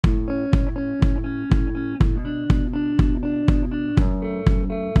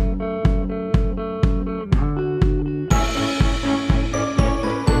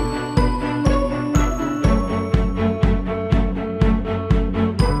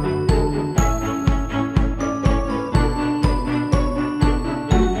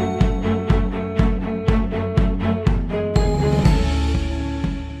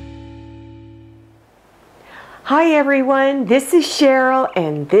Hi everyone, this is Cheryl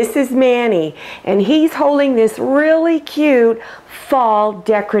and this is Manny, and he's holding this really cute fall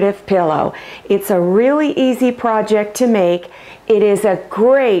decorative pillow. It's a really easy project to make. It is a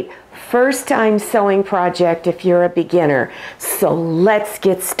great first time sewing project if you're a beginner. So let's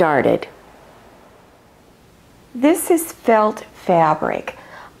get started. This is felt fabric.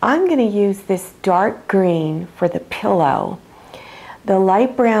 I'm going to use this dark green for the pillow, the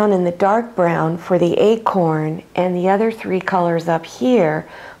light brown and the dark brown for the acorn, and the other three colors up here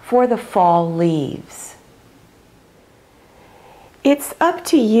for the fall leaves. It's up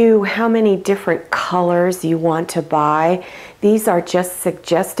to you how many different colors you want to buy. These are just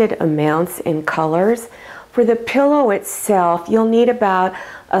suggested amounts in colors. For the pillow itself, you'll need about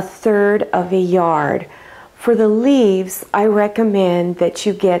 1/3 of a yard. For the leaves, I recommend that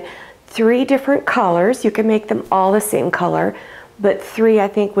you get 3 different colors. You can make them all the same color, but 3 I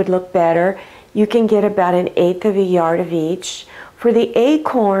think would look better. You can get about 1/8 of a yard of each. For the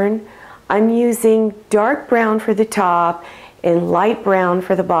acorn, I'm using dark brown for the top and light brown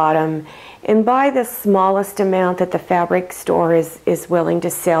for the bottom. And buy the smallest amount that the fabric store is willing to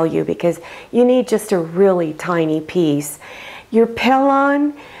sell you, because you need just a really tiny piece. Your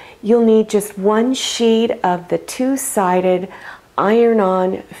pellon, you'll need just 1 sheet of the 2-sided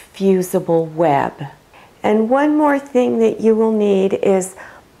iron-on fusible web. And one more thing that you will need is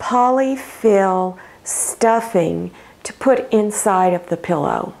polyfill stuffing to put inside of the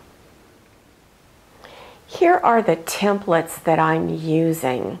pillow. Here are the templates that I'm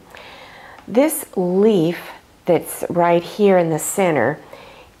using. This leaf that's right here in the center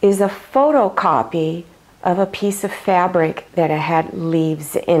is a photocopy of a piece of fabric that had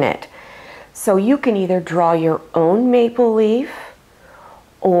leaves in it. So you can either draw your own maple leaf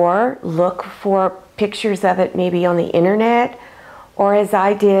or look for pictures of it maybe on the internet, or as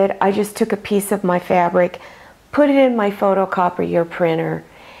I did, I just took a piece of my fabric, put it in my photocopier printer,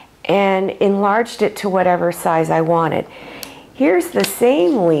 and enlarged it to whatever size I wanted. Here's the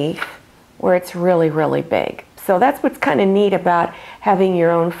same leaf where it's really, really big. So that's what's kind of neat about having your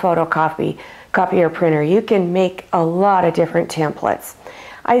own copier printer. You can make a lot of different templates.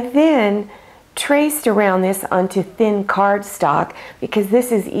 I then traced around this onto thin cardstock because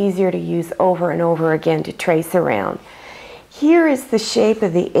this is easier to use over and over again to trace around. Here is the shape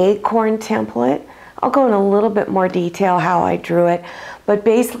of the acorn template. I'll go in a little bit more detail how I drew it, but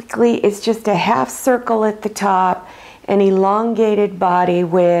basically it's just a half circle at the top, an elongated body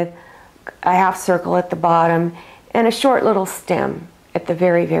with a half circle at the bottom, and a short little stem at the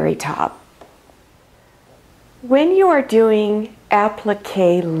very, very top. When you are doing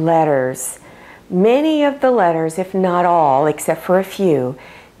applique letters, many of the letters, if not all, except for a few,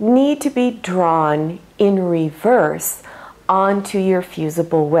 need to be drawn in reverse onto your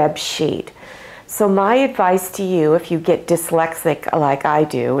fusible web sheet. So my advice to you, if you get dyslexic like I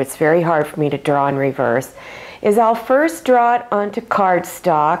do, it's very hard for me to draw in reverse, is I'll first draw it onto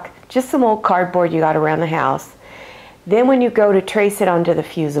cardstock, just some old cardboard you got around the house. Then when you go to trace it onto the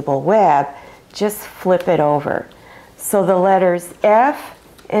fusible web, just flip it over. So the letters F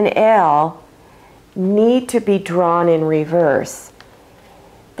and L need to be drawn in reverse.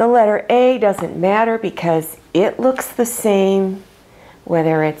 The letter A doesn't matter because it looks the same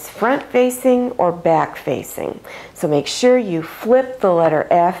whether it's front facing or back facing. So make sure you flip the letter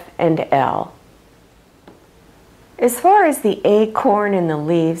F and L. As far as the acorn and the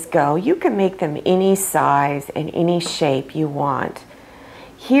leaves go, you can make them any size and any shape you want.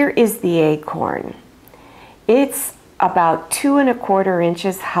 Here is the acorn. It's about 2 1/4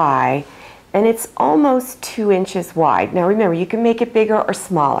 inches high, and it's almost 2 inches wide. Now remember, you can make it bigger or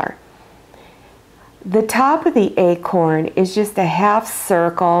smaller. The top of the acorn is just a half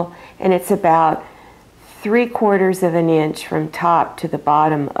circle, and it's about 3/4 of an inch from top to the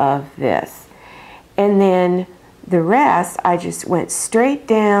bottom of this. And then the rest, I just went straight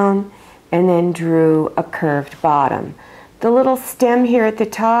down and then drew a curved bottom. The little stem here at the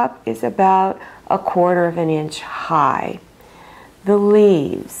top is about 1/4 of an inch high. The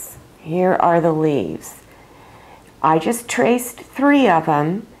leaves, here are the leaves. I just traced 3 of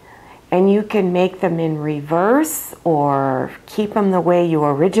them, and you can make them in reverse or keep them the way you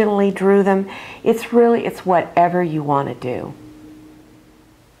originally drew them. It's whatever you want to do.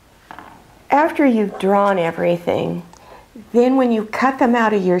 After you've drawn everything, then when you cut them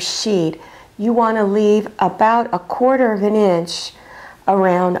out of your sheet, you want to leave about 1/4 of an inch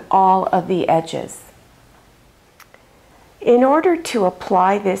around all of the edges. In order to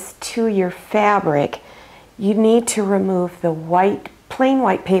apply this to your fabric, you need to remove the plain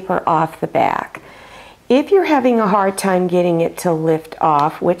white paper off the back. If you're having a hard time getting it to lift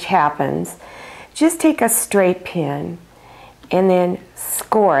off, which happens, just take a straight pin and then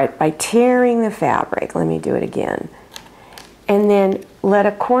score it by tearing the fabric. Let me do it again. And then let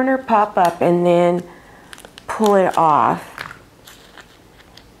a corner pop up and then pull it off.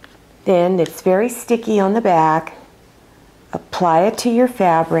 Then it's very sticky on the back. Apply it to your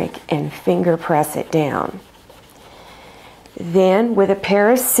fabric and finger press it down. Then with a pair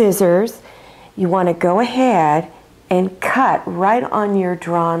of scissors, you want to go ahead and cut right on your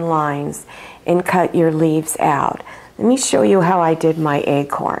drawn lines and cut your leaves out. Let me show you how I did my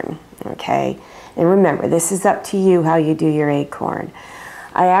acorn, okay? And remember, this is up to you how you do your acorn.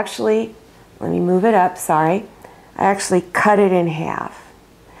 I actually, let me move it up, sorry. I actually cut it in half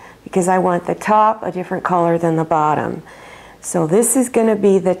because I want the top a different color than the bottom. So this is going to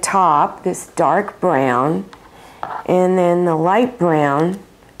be the top, this dark brown, and then the light brown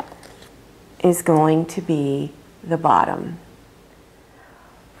is going to be the bottom.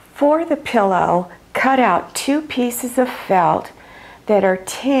 For the pillow, cut out 2 pieces of felt that are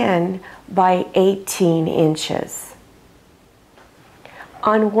 10 by 18 inches.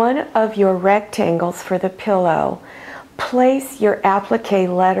 On one of your rectangles for the pillow, place your applique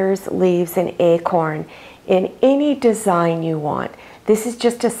letters, leaves, and acorn in any design you want. This is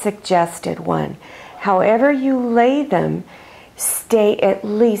just a suggested one. However you lay them, stay at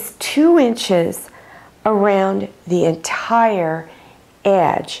least 2 inches around the entire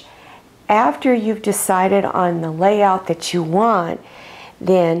edge. After you've decided on the layout that you want,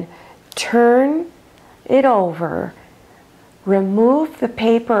 then turn it over, remove the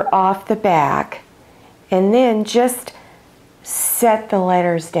paper off the back, and then just set the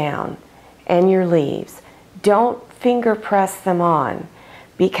letters down and your leaves. Don't finger press them on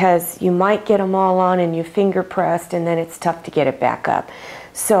because you might get them all on and you finger pressed and then it's tough to get it back up.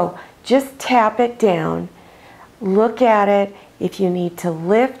 So just tap it down, look at it. If you need to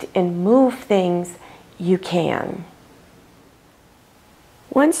lift and move things, you can.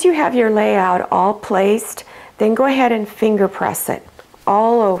 Once you have your layout all placed, then go ahead and finger press it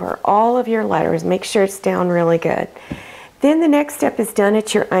all over, all of your letters. Make sure it's down really good. Then the next step is done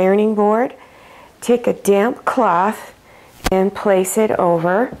at your ironing board. Take a damp cloth and place it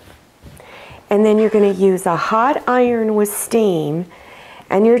over. And then you're going to use a hot iron with steam,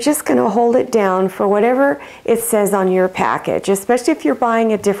 and you're just going to hold it down for whatever it says on your package, especially if you're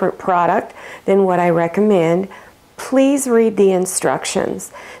buying a different product than what I recommend. Please read the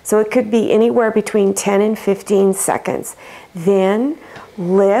instructions. So it could be anywhere between 10 and 15 seconds. Then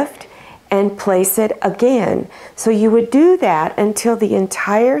lift and place it again. So you would do that until the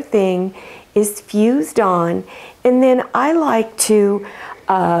entire thing is fused on, and then I like to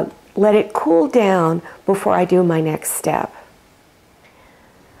let it cool down before I do my next step.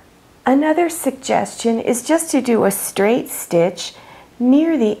 Another suggestion is just to do a straight stitch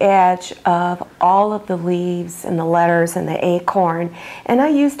near the edge of all of the leaves and the letters and the acorn, and I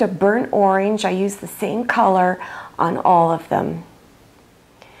used a burnt orange. I used the same color on all of them.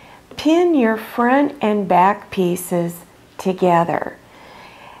 Pin your front and back pieces together.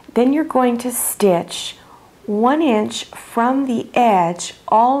 Then you're going to stitch 1 inch from the edge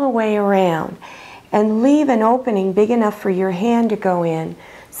all the way around and leave an opening big enough for your hand to go in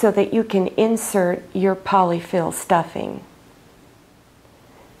so that you can insert your polyfill stuffing.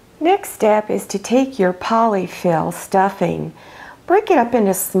 Next step is to take your polyfill stuffing, break it up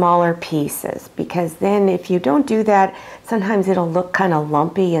into smaller pieces, because then if you don't do that, sometimes it'll look kind of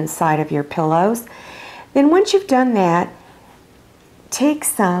lumpy inside of your pillows. Then once you've done that, take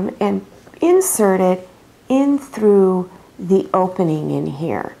some and insert it in through the opening in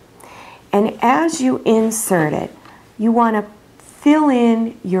here. And as you insert it, you want to fill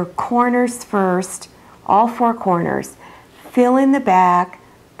in your corners first, all 4 corners. Fill in the back,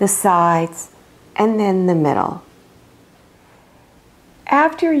 the sides, and then the middle.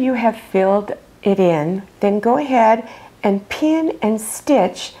 After you have filled it in, then go ahead and pin and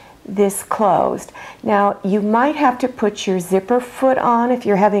stitch this closed. Now you might have to put your zipper foot on if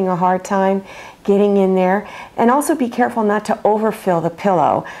you're having a hard time getting in there, and also be careful not to overfill the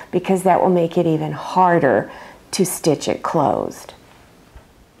pillow because that will make it even harder to stitch it closed.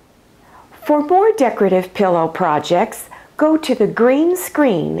 For more decorative pillow projects, go to the green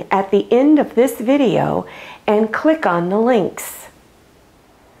screen at the end of this video and click on the links.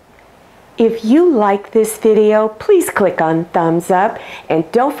 If you like this video, please click on thumbs up,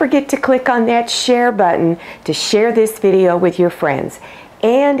 and don't forget to click on that share button to share this video with your friends.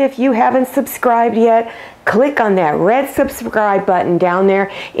 And if you haven't subscribed yet, click on that red subscribe button down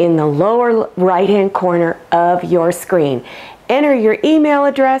there in the lower right-hand corner of your screen. Enter your email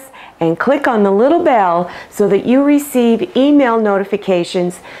address and click on the little bell so that you receive email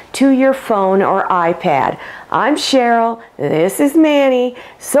notifications to your phone or iPad. I'm Cheryl. This is Manny.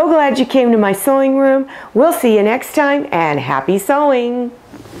 So glad you came to my sewing room. We'll see you next time, and happy sewing!